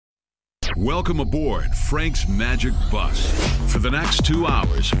Welcome aboard Frank's Magic Bus. For the next 2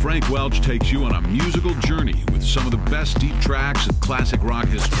 hours, Frank Welch takes you on a musical journey with some of the best deep tracks in classic rock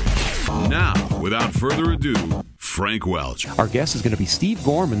history. Now, without further ado, Frank Welch. Our guest is going to be Steve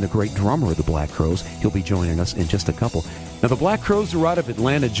Gorman, the great drummer of the Black Crowes. He'll be joining us in just a couple. Now, the Black Crowes are out of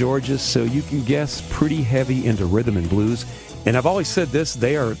Atlanta, Georgia, so you can guess pretty heavy into rhythm and blues. And I've always said this,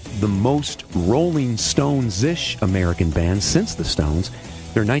 they are the most Rolling Stones-ish American band since the Stones.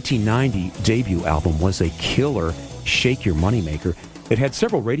 Their 1990 debut album was a killer Shake Your Moneymaker. It had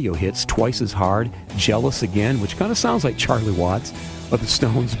several radio hits, Twice as Hard, Jealous Again, which kind of sounds like Charlie Watts of the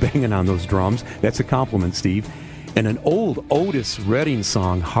Stones banging on those drums. That's a compliment, Steve. And an old Otis Redding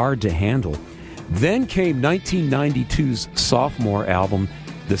song, Hard to Handle. Then came 1992's sophomore album,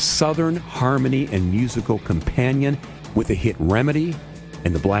 The Southern Harmony and Musical Companion, with the hit Remedy.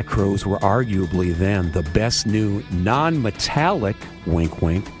 And the Black Crowes were arguably then the best new non-metallic, wink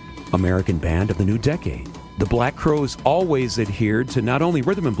wink, American band of the new decade. The Black Crowes always adhered to not only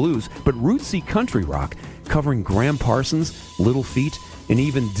rhythm and blues, but rootsy country rock, covering Gram Parsons, Little Feat, and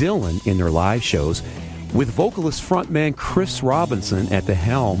even Dylan in their live shows. With vocalist frontman Chris Robinson at the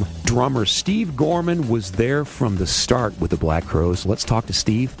helm, drummer Steve Gorman was there from the start with the Black Crowes. Let's talk to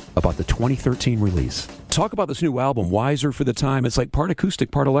Steve about the 2013 release. Talk about this new album, Wiser for the Time. It's like part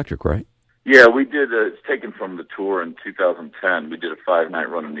acoustic, part electric, right? Yeah, we did. It's taken from the tour in 2010. We did a 5-night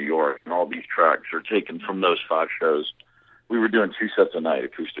run in New York, and all these tracks are taken from those 5 shows. We were doing 2 sets a night,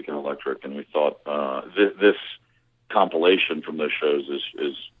 acoustic and electric, and we thought this compilation from those shows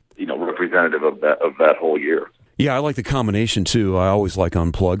is representative of that whole year. Yeah, I like the combination, too. I always like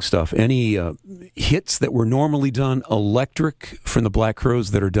unplugged stuff. Any hits that were normally done electric from the Black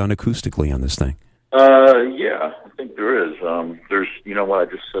Crowes that are done acoustically on this thing? Yeah, I think there is. There's, I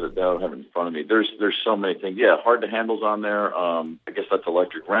just set it down, I have it in front of me. There's so many things. Yeah, Hard to Handle's on there. I guess that's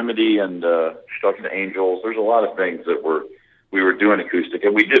Electric Remedy and Talking to Angels. There's a lot of things that we were doing acoustic,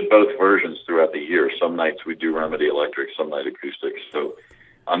 and we did both versions throughout the year. Some nights we do Remedy electric, some night acoustic. So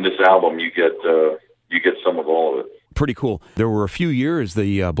on this album, you get some of all of it. Pretty cool. There were a few years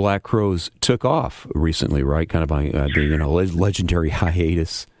the Black Crowes took off recently, right? Kind of by the legendary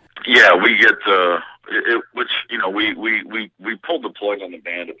hiatus. Yeah, we get we pulled the plug on the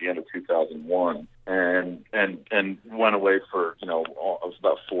band at the end of 2001 and went away for it was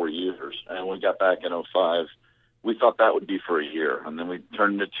about 4 years, and we got back in 2005. We thought that would be for a year, and then we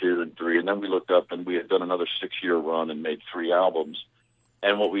turned to 2 and 3, and then we looked up and we had done another 6-year run and made 3 albums.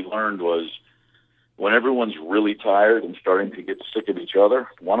 And what we learned was, when everyone's really tired and starting to get sick of each other,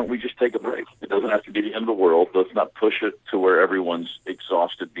 why don't we just take a break? It doesn't have to be the end of the world. Let's not push it to where everyone's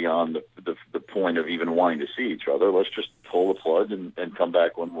exhausted beyond the point of even wanting to see each other. Let's just pull the plug and come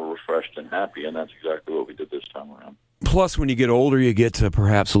back when we're refreshed and happy, and that's exactly what we did this time around. Plus, when you get older, you get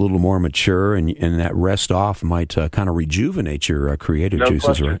perhaps a little more mature, and that rest off might kind of rejuvenate your creative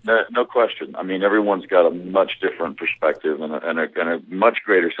juices, right? No question. I mean, everyone's got a much different perspective and a much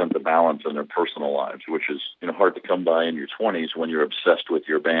greater sense of balance in their personal lives, which is hard to come by in your 20s when you're obsessed with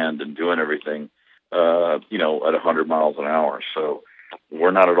your band and doing everything, at 100 miles an hour. So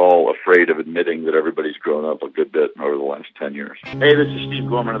we're not at all afraid of admitting that everybody's grown up a good bit over the last 10 years. Hey, this is Steve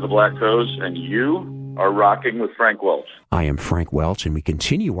Gorman of the Black Crowes, and you are rocking with Frank Welch. I am Frank Welch, and we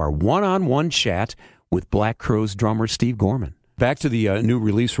continue our one-on-one chat with Black Crowes drummer Steve Gorman. Back to the new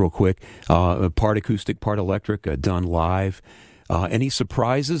release real quick, part acoustic, part electric, done live. Any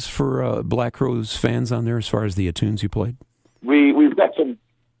surprises for Black Crowes fans on there as far as the tunes you played? We've got some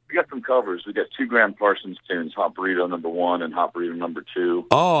covers. We got 2 Gram Parsons tunes, Hot Burrito number 1 and Hot Burrito number 2.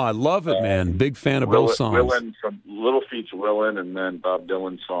 Oh, I love it, man. Big fan of both songs. Willin' from Little Feat's Willin', and then Bob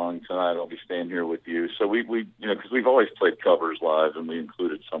Dylan's song, Tonight I'll Be Staying Here With You. So we because we've always played covers live, and we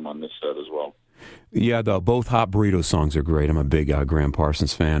included some on this set as well. Yeah, both Hot Burrito songs are great. I'm a big Gram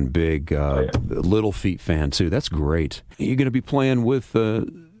Parsons fan, big Little Feat fan, too. That's great. You're going to be playing with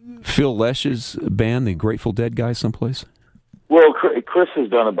Phil Lesch's band, the Grateful Dead guys, someplace? Well, Chris has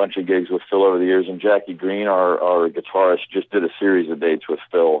done a bunch of gigs with Phil over the years, and Jackie Green, our guitarist, just did a series of dates with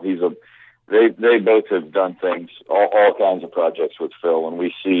Phil. They both have done things, all kinds of projects with Phil, and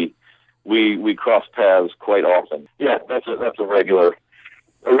we cross paths quite often. Yeah, that's a regular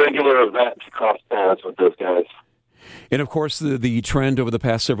event to cross paths with those guys. And, of course, the trend over the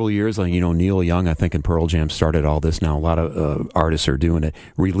past several years, Neil Young, I think, and Pearl Jam started all this. Now a lot of artists are doing it,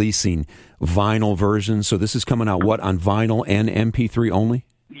 releasing vinyl versions. So this is coming out, what, on vinyl and MP3 only?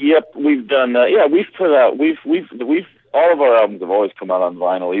 Yep, we've done we've put out, we've all of our albums have always come out on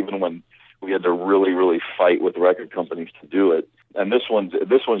vinyl, even when we had to really, really fight with record companies to do it. And this one's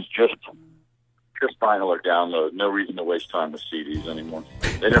just just vinyl or download. No reason to waste time with CDs anymore.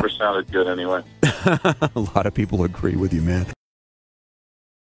 They never sounded good anyway. A lot of people agree with you, man.